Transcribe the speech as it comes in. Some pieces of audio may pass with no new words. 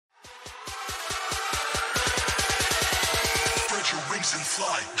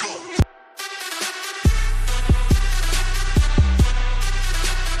fly, go.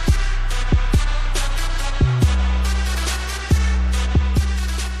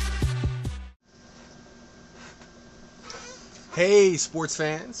 Hey, sports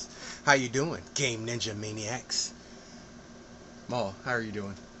fans, how you doing? Game Ninja Maniacs. Maul, how are you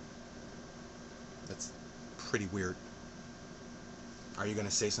doing? That's pretty weird. Are you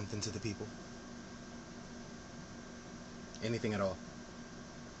gonna say something to the people? Anything at all?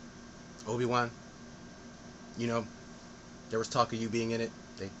 Obi-Wan, you know, there was talk of you being in it.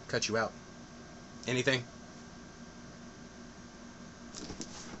 They cut you out. Anything?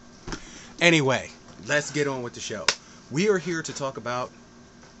 Anyway, let's get on with the show. We are here to talk about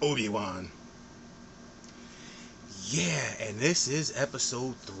Obi-Wan. Yeah, and this is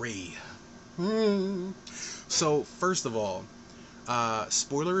episode 3. So, first of all,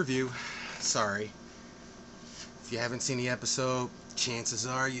 spoiler review. Sorry. If you haven't seen the episode, chances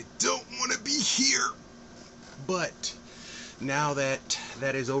are you don't want to be here. But now that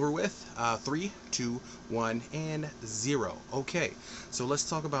that is over with, 3, 2, 1, and 0. Okay, so let's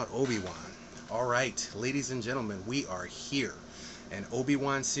talk about Obi-Wan. Alright, ladies and gentlemen, we are here. An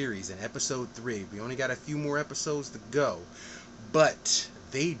Obi-Wan series in episode 3. We only got a few more episodes to go. But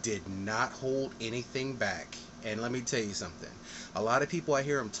they did not hold anything back. And let me tell you something. A lot of people, I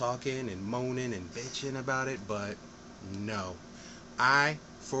hear them talking and moaning and bitching about it, but no. I,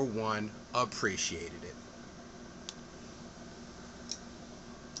 for one, appreciated it.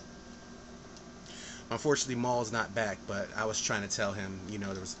 Unfortunately, Maul's not back, but I was trying to tell him, there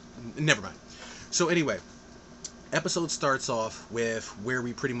was... Never mind. So anyway, episode starts off with where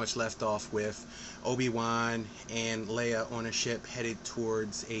we pretty much left off with Obi-Wan and Leia on a ship headed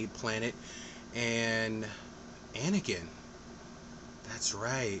towards a planet, and Anakin. That's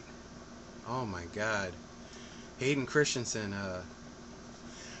right. Oh my God. Hayden Christensen,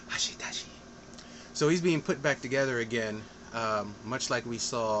 Hashitashi. So he's being put back together again, much like we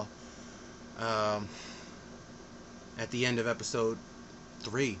saw at the end of episode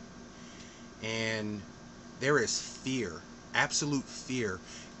 3. And there is fear, absolute fear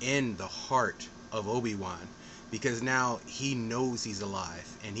in the heart of Obi-Wan, because now he knows he's alive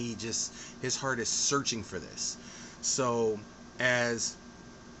and his heart is searching for this. So as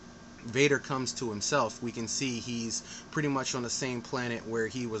Vader comes to himself, we can see he's pretty much on the same planet where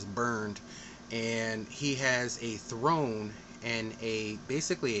he was burned, and he has a throne and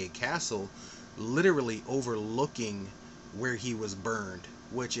basically a castle literally overlooking where he was burned,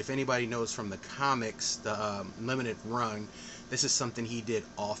 which, if anybody knows from the comics, the limited run, this is something he did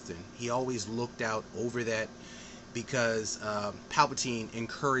often. He always looked out over that, because Palpatine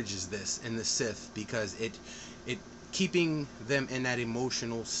encourages this in the Sith, because it keeping them in that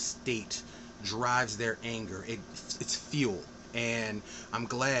emotional state drives their anger. It's fuel. And I'm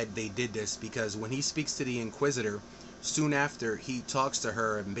glad they did this, because when he speaks to the Inquisitor, soon after, he talks to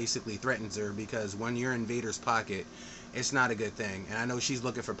her and basically threatens her, because when you're in Vader's pocket, it's not a good thing. And I know she's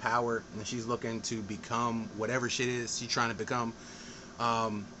looking for power, and she's looking to become whatever shit is she's trying to become.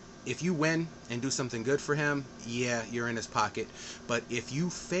 If you win and do something good for him, yeah, you're in his pocket. But if you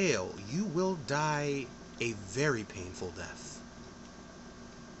fail, you will die a very painful death.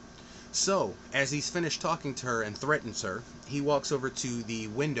 So, as he's finished talking to her and threatens her, he walks over to the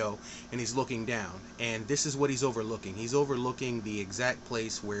window and he's looking down. And this is what he's overlooking. He's overlooking the exact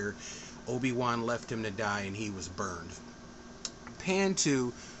place where Obi-Wan left him to die and he was burned. Pan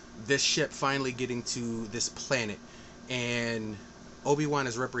to this ship finally getting to this planet, and Obi-Wan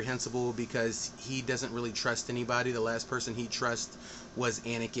is reprehensible because he doesn't really trust anybody. The last person he trusts was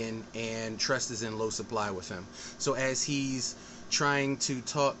Anakin, and trust is in low supply with him. So as he's trying to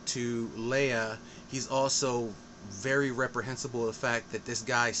talk to Leia, he's also very reprehensible of the fact that this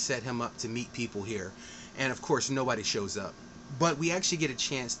guy set him up to meet people here. And of course, nobody shows up. But we actually get a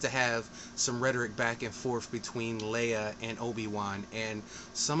chance to have some rhetoric back and forth between Leia and Obi-Wan, and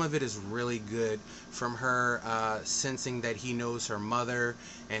some of it is really good, from her sensing that he knows her mother,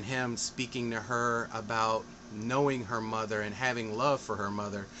 and him speaking to her about knowing her mother and having love for her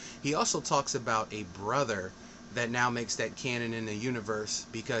mother. He also talks about a brother that now makes that canon in the universe,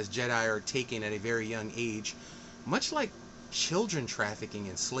 because Jedi are taken at a very young age, much like children trafficking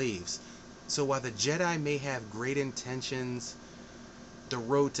and slaves. So while the Jedi may have great intentions, the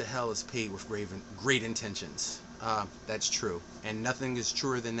road to hell is paved with great intentions. That's true. And nothing is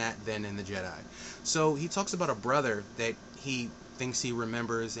truer than that than in the Jedi. So he talks about a brother that he thinks he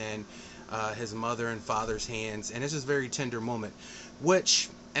remembers, and his mother and father's hands. And it's just a very tender moment, which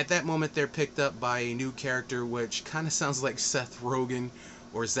at that moment they're picked up by a new character, which kind of sounds like Seth Rogen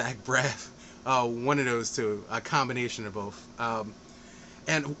or Zach Braff. One of those two. A combination of both.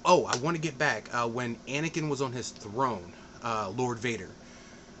 And oh, I want to get back when Anakin was on his throne, Lord Vader.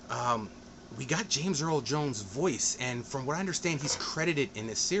 Um, we got James Earl Jones' voice, and from what I understand, he's credited in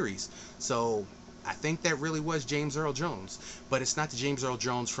this series. So I think that really was James Earl Jones, but it's not the James Earl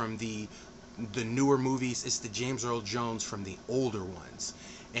Jones from the newer movies. It's the James Earl Jones from the older ones,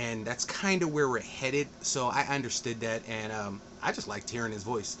 and that's kind of where we're headed. So I understood that, and I just liked hearing his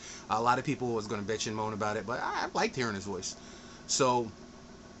voice. A lot of people was going to bitch and moan about it, but I liked hearing his voice. So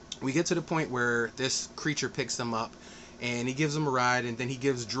we get to the point where this creature picks them up and he gives them a ride, and then he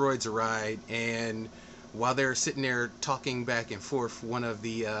gives droids a ride, and while they're sitting there talking back and forth, one of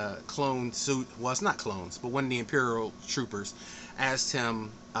the clone suit, well, it's not clones, but one of the Imperial troopers asked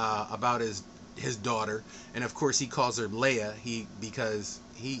him about his daughter, and of course he calls her Leia, because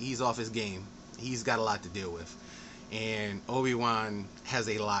he's off his game. He's got a lot to deal with, and Obi-Wan has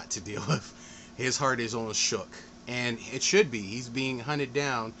a lot to deal with. His heart is on shook, and it should be. He's being hunted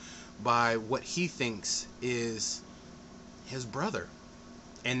down by what he thinks is his brother.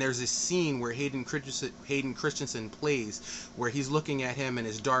 And there's this scene where Hayden Christensen plays, where he's looking at him in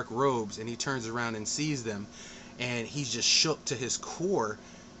his dark robes, and he turns around and sees them, and he's just shook to his core,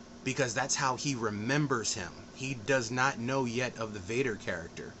 because that's how he remembers him. He does not know yet of the Vader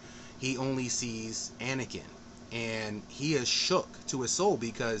character. He only sees Anakin, and he is shook to his soul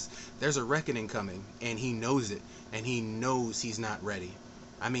because there's a reckoning coming, and he knows it, and he knows he's not ready.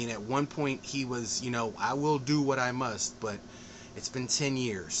 I mean, at one point he was, I will do what I must, but it's been 10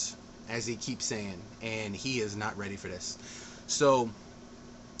 years, as he keeps saying, and he is not ready for this. So,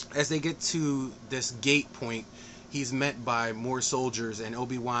 as they get to this gate point, he's met by more soldiers, and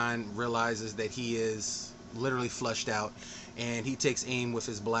Obi-Wan realizes that he is literally flushed out, and he takes aim with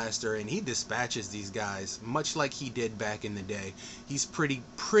his blaster, and he dispatches these guys, much like he did back in the day. He's pretty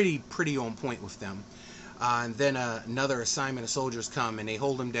on point with them. And then another assignment of soldiers come, and they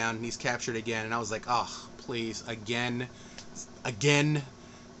hold him down, and he's captured again. And I was like, oh, please, again.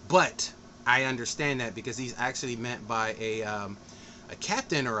 But I understand that because he's actually meant by a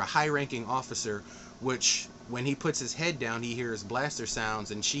captain or a high-ranking officer, which when he puts his head down, he hears blaster sounds,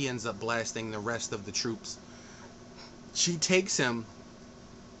 and she ends up blasting the rest of the troops. She takes him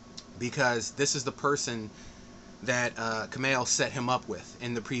because this is the person that Kamal set him up with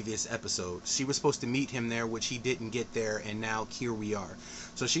in the previous episode. She was supposed to meet him there, which he didn't get there, and now here we are.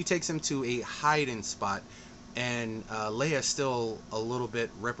 So she takes him to a hiding spot, and Leia's still a little bit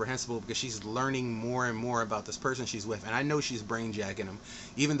reprehensible because she's learning more and more about this person she's with, and I know she's brainjacking him.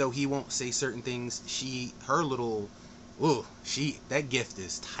 Even though he won't say certain things, that gift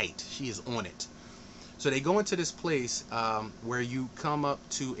is tight. She is on it. So they go into this place where you come up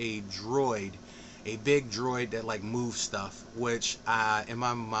to a droid, a big droid that like moves stuff, which in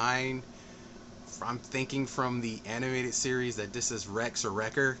my mind, I'm thinking from the animated series that this is Rex or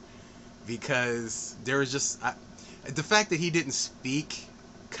Wrecker, because there was just the fact that he didn't speak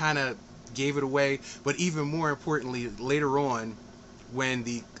kind of gave it away. But even more importantly, later on when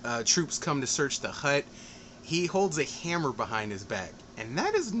the troops come to search the hut, he holds a hammer behind his back. And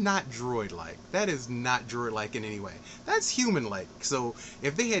that is not droid-like. That is not droid-like in any way. That's human-like. So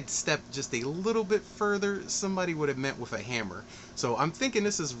if they had stepped just a little bit further, somebody would have meant with a hammer. So I'm thinking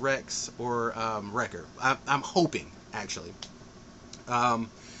this is Rex or Wrecker. I'm hoping, actually.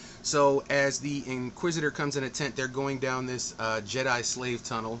 So as the Inquisitor comes in a tent, they're going down this Jedi slave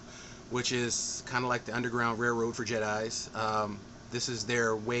tunnel, which is kind of like the Underground Railroad for Jedis. This is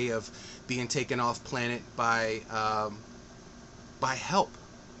their way of being taken off planet by help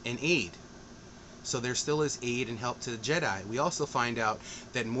and aid. So there still is aid and help to the Jedi. We also find out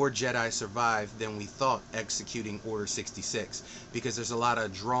that more Jedi survive than we thought executing Order 66, because there's a lot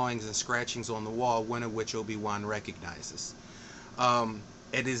of drawings and scratchings on the wall, one of which Obi-Wan recognizes.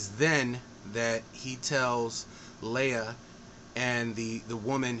 It is then that he tells Leia and the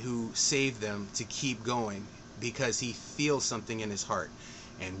woman who saved them to keep going, because he feels something in his heart.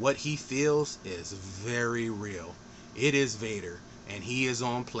 And what he feels is very real. It is Vader, and he is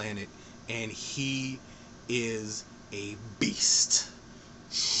on planet, and he is a beast.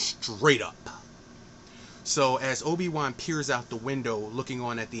 Straight up. So as Obi-Wan peers out the window looking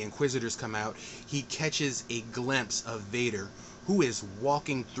on at the Inquisitors come out, he catches a glimpse of Vader, who is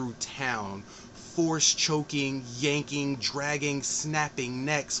walking through town, force choking, yanking, dragging, snapping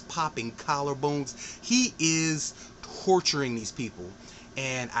necks, popping collarbones. He is torturing these people.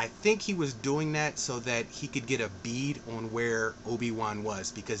 And I think he was doing that so that he could get a bead on where Obi-Wan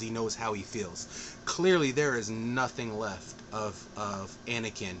was, because he knows how he feels. Clearly there is nothing left of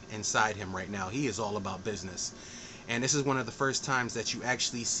Anakin inside him right now. He is all about business. And this is one of the first times that you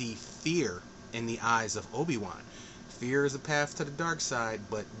actually see fear in the eyes of Obi-Wan. fear is a path to the dark side,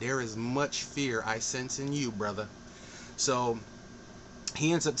 but there is much fear I sense in you, brother. So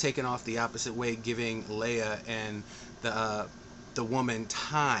he ends up taking off the opposite way, giving Leia and the woman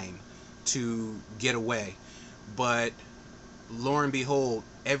time to get away. But lo and behold,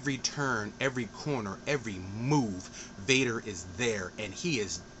 every turn, every corner, every move, Vader is there, and he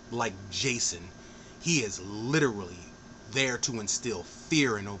is like Jason. He is literally there to instill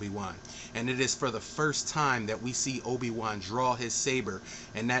fear in Obi-Wan. And it is for the first time that we see Obi-Wan draw his saber,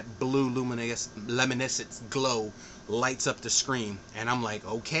 and that blue luminescent glow lights up the screen. And I'm like,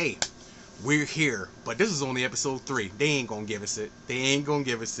 okay, we're here. But this is only episode 3. They ain't gonna give us it. They ain't gonna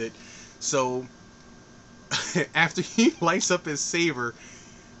give us it. So after he lights up his saber,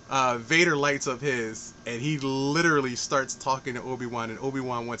 Vader lights up his, and he literally starts talking to Obi-Wan, and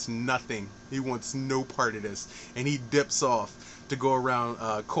Obi-Wan wants nothing. He wants no part of this, and he dips off to go around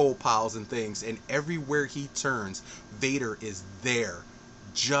coal piles and things, and everywhere he turns, Vader is there,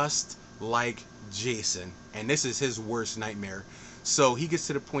 just like Jason, and this is his worst nightmare. So he gets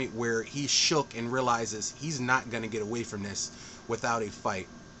to the point where he's shook and realizes he's not going to get away from this without a fight.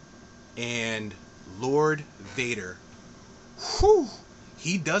 And Lord Vader, whew,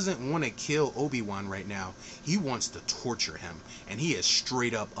 he doesn't want to kill Obi-Wan right now. He wants to torture him, and he is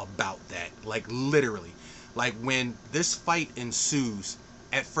straight up about that. Like, literally. Like, when this fight ensues,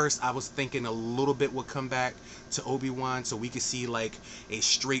 at first I was thinking a little bit would come back to Obi-Wan so we could see, like, a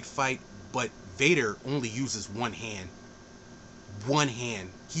straight fight, but Vader only uses one hand. One hand.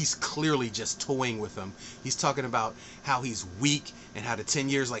 He's clearly just toying with him. He's talking about how he's weak and how the 10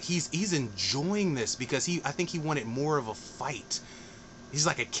 years, like, he's enjoying this because I think he wanted more of a fight. He's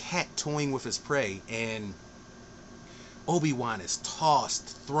like a cat toying with his prey, and Obi-Wan is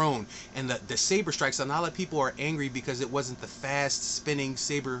tossed, thrown, and the saber strikes. And a lot of people are angry because it wasn't the fast spinning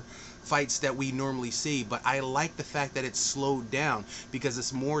saber fights that we normally see, but I like the fact that it's slowed down because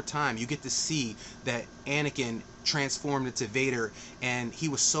it's more time. You get to see that Anakin transformed into Vader, and he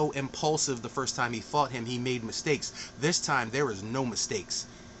was so impulsive the first time he fought him, he made mistakes. This time there is no mistakes.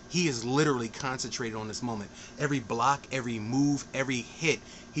 He is literally concentrated on this moment. Every block, every move, every hit,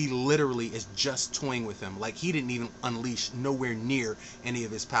 he literally is just toying with him. Like, he didn't even unleash nowhere near any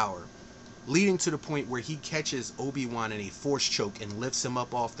of his power. Leading to the point where he catches Obi-Wan in a force choke and lifts him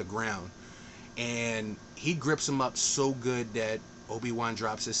up off the ground. And he grips him up so good that Obi-Wan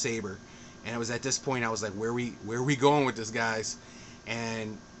drops his saber. And it was at this point I was like, where are we going with this, guys?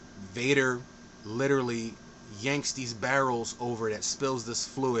 And Vader literally yanks these barrels over that spills this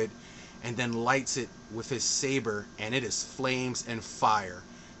fluid and then lights it with his saber, and it is flames and fire.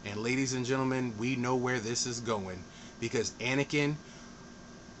 And ladies and gentlemen, we know where this is going, because Anakin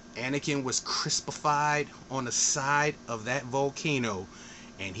was crispified on the side of that volcano,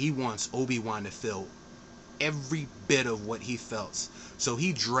 and he wants Obi-Wan to feel every bit of what he felt. So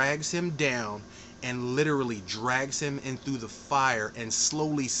he drags him down and literally drags him in through the fire and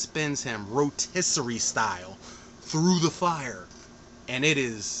slowly spins him rotisserie style through the fire. And it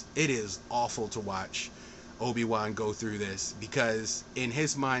is awful to watch Obi-Wan go through this, because in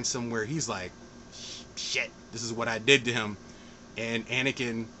his mind somewhere he's like, shit, this is what I did to him. And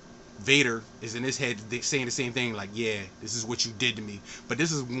Vader is in his head saying the same thing, like, yeah, this is what you did to me. But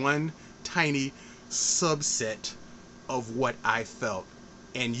this is one tiny subset of what I felt,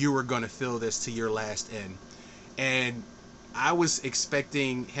 and you were gonna feel this to your last end. And I was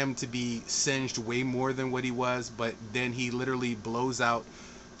expecting him to be singed way more than what he was, but then he literally blows out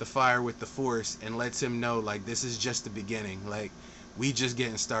the fire with the Force and lets him know, like, this is just the beginning. Like, we just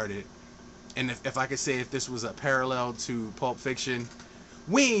getting started. And if I could say, if this was a parallel to Pulp Fiction,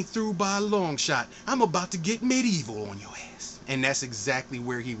 we ain't through by a long shot. I'm about to get medieval on your ass. And that's exactly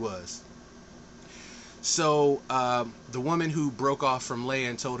where he was. So the woman who broke off from Leia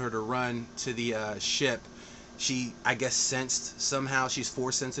and told her to run to the ship, she, I guess, sensed somehow, she's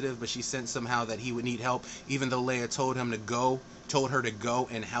force sensitive, but she sensed somehow that he would need help, even though Leia told her to go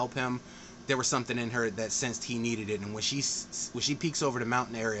and help him. There was something in her that sensed he needed it, and when she peeks over the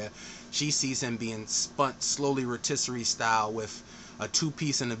mountain area, she sees him being spun slowly rotisserie style with a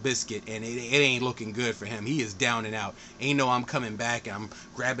 2-piece and a biscuit, and it ain't looking good for him. He is down and out. Ain't no I'm coming back and I'm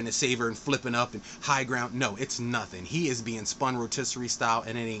grabbing the saber and flipping up and high ground. No, it's nothing. He is being spun rotisserie style,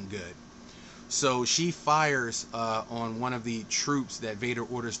 and it ain't good. So she fires on one of the troops that Vader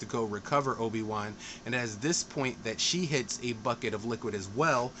orders to go recover Obi-Wan, and as this point that she hits a bucket of liquid as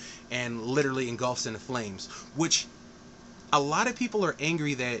well and literally engulfs into flames, which a lot of people are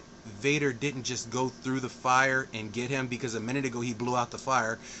angry that Vader didn't just go through the fire and get him, because a minute ago he blew out the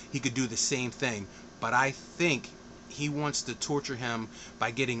fire. He could do the same thing. But I think he wants to torture him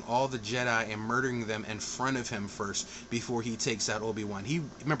by getting all the Jedi and murdering them in front of him first before he takes out Obi-Wan.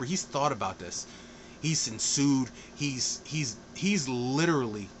 Remember, he's thought about this. He's ensued. He's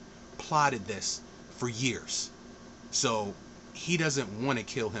literally plotted this for years. So he doesn't want to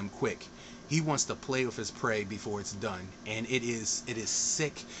kill him quick. He wants to play with his prey before it's done, and it is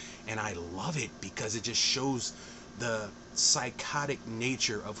sick, and I love it because it just shows the psychotic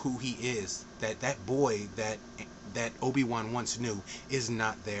nature of who he is. That boy that Obi-Wan once knew is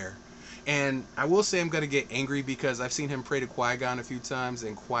not there. And I will say I'm gonna get angry because I've seen him pray to Qui-Gon a few times,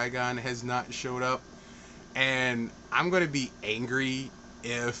 and Qui-Gon has not showed up. And I'm gonna be angry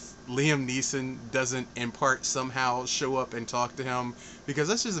if Liam Neeson doesn't in part somehow show up and talk to him, because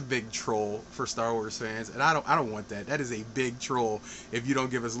that's just a big troll for Star Wars fans, and I don't want that. That is a big troll if you don't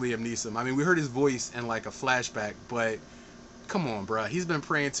give us Liam Neeson. I mean, we heard his voice in like a flashback, but come on, bruh. He's been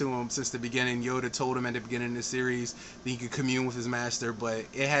praying to him since the beginning. Yoda told him at the beginning of the series that he could commune with his master, but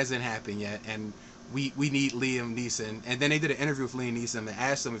it hasn't happened yet, and we need Liam Neeson. And then they did an interview with Liam Neeson and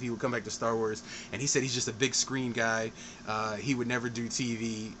asked him if he would come back to Star Wars, and he said he's just a big screen guy. He would never do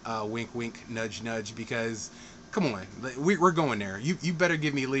TV, wink wink, nudge nudge, because come on, we're going there. You better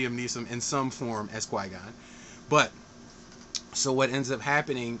give me Liam Neeson in some form as Qui-Gon. But so what ends up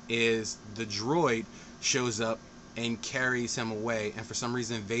happening is the droid shows up and carries him away, and for some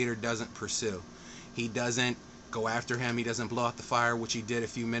reason Vader doesn't pursue. He doesn't go after him. He doesn't blow out the fire, which he did a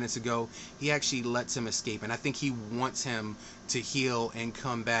few minutes ago. He actually lets him escape, and I think he wants him to heal and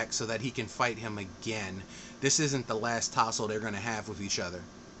come back so that he can fight him again. This isn't the last tussle they're going to have with each other,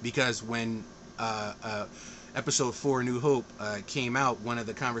 because when episode 4 New Hope came out, one of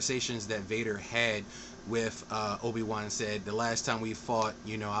the conversations that Vader had with Obi-Wan said, the last time we fought,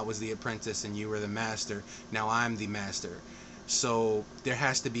 I was the apprentice and you were the master. Now I'm the master. So there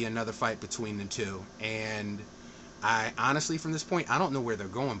has to be another fight between the two. And I honestly, from this point, I don't know where they're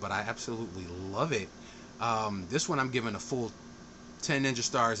going, but I absolutely love it. This one I'm giving a full 10 ninja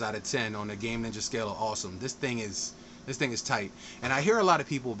stars out of 10 on the Game Ninja scale of awesome. This thing is tight. And I hear a lot of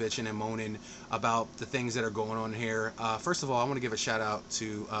people bitching and moaning about the things that are going on here. First of all, I want to give a shout out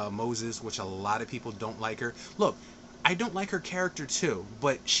to Moses, which a lot of people don't like her. Look, I don't like her character too,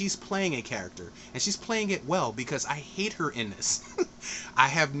 but she's playing a character, and she's playing it well, because I hate her in this. I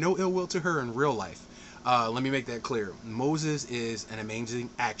have no ill will to her in real life. Let me make that clear. Moses is an amazing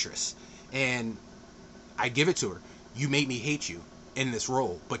actress, and I give it to her. You made me hate you in this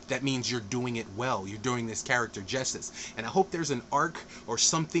role, but that means you're doing it well. You're doing this character justice, and I hope there's an arc or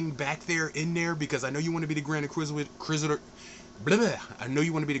something back there in there, because I know you want to be the Grand Inquisitor. Blah, blah. I know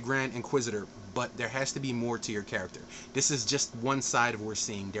you want to be the Grand Inquisitor, but there has to be more to your character. This is just one side of what we're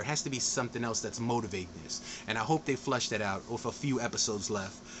seeing. There has to be something else that's motivating this, and I hope they flesh that out with a few episodes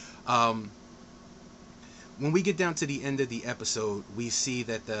left. When we get down to the end of the episode, we see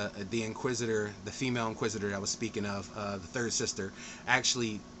that the Inquisitor, the female Inquisitor that I was speaking of, the third sister,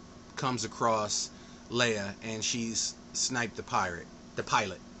 actually comes across Leia, and she's sniped the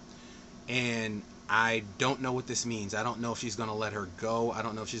pilot. And I don't know what this means. I don't know if she's going to let her go. I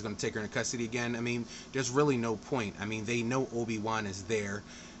don't know if she's going to take her into custody again. I mean, there's really no point. I mean, they know Obi-Wan is there,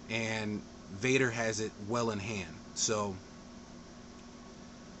 and Vader has it well in hand. So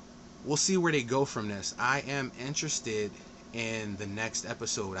we'll see where they go from this. I am interested in the next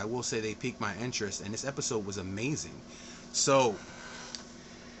episode. I will say they piqued my interest, and this episode was amazing. So,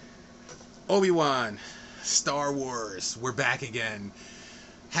 Obi-Wan, Star Wars, we're back again.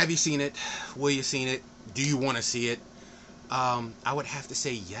 Have you seen it? Will you seen it? Do you want to see it? I would have to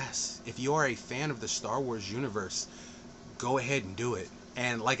say yes. If you are a fan of the Star Wars universe, go ahead and do it.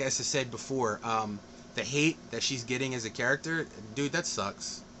 And like I said before, the hate that she's getting as a character, dude, that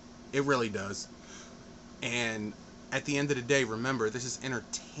sucks. It really does. And at the end of the day, remember, this is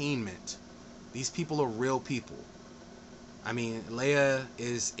entertainment. These people are real people. I mean, Leia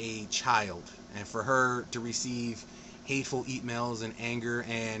is a child, and for her to receive hateful emails and anger,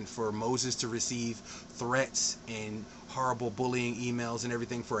 and for Moses to receive threats and horrible bullying emails and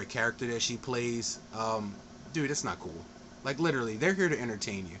everything for a character that she plays, dude, that's not cool. Like, literally, they're here to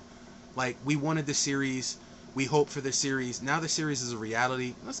entertain you. Like, we wanted the series, we hoped for the series, now the series is a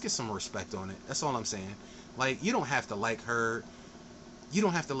reality. Let's get some respect on it. That's all I'm saying. Like, you don't have to like her, you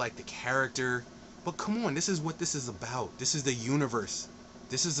don't have to like the character, but come on, this is what this is about. This is the universe.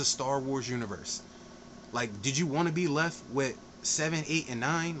 This is the Star Wars universe. Like, did you want to be left with 7, 8, and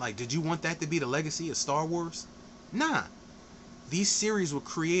 9? Like, did you want that to be the legacy of Star Wars? Nah. These series were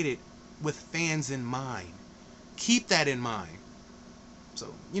created with fans in mind. Keep that in mind.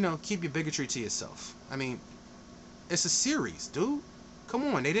 So, keep your bigotry to yourself. I mean, it's a series, dude. Come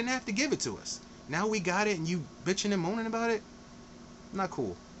on, they didn't have to give it to us. Now we got it and you bitching and moaning about it? Not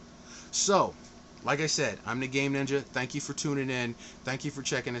cool. So, like I said, I'm the Game Ninja. Thank you for tuning in. Thank you for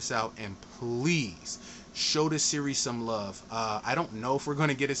checking us out. And please, show this series some love. I don't know if we're going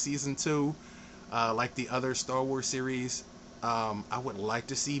to get a season 2 like the other Star Wars series. I would like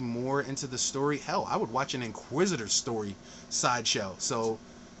to see more into the story. Hell, I would watch an Inquisitor story sideshow. So,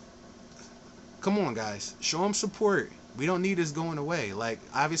 come on, guys. Show them support. We don't need this going away. Like,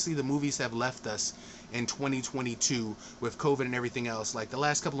 obviously, the movies have left us in 2022 with COVID and everything else. Like, the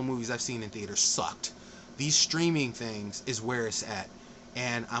last couple of movies I've seen in theaters sucked. These streaming things is where it's at.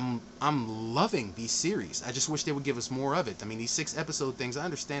 And I'm loving these series. I just wish they would give us more of it. I mean, these 6-episode things, I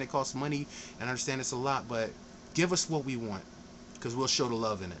understand it costs money, and I understand it's a lot, but give us what we want, because we'll show the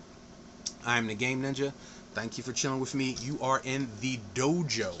love in it. I'm the Game Ninja. Thank you for chilling with me. You are in the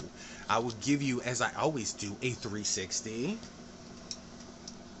dojo. I will give you, as I always do, a 360.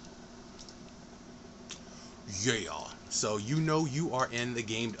 Yeah. So you know you are in the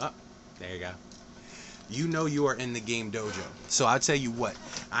game. Oh, there you go. You know you are in the game dojo. So I'll tell you what.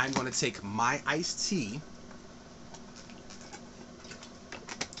 I'm going to take my iced tea,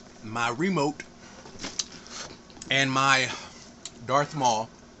 my remote, and my Darth Maul,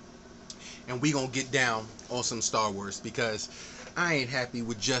 and we going to get down on some Star Wars, because I ain't happy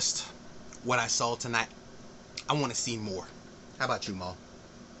with just what I saw tonight. I want to see more. How about you, Maul?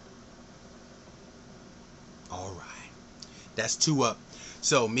 All right. That's 2 up.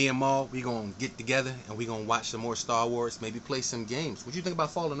 So me and Maul, we gonna get together and we gonna watch some more Star Wars. Maybe play some games. What do you think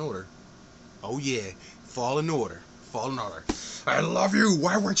about Fallen Order? Oh yeah, Fallen Order. Fallen Order. I love you.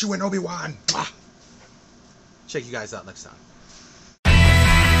 Why weren't you in Obi-Wan? Check you guys out next time.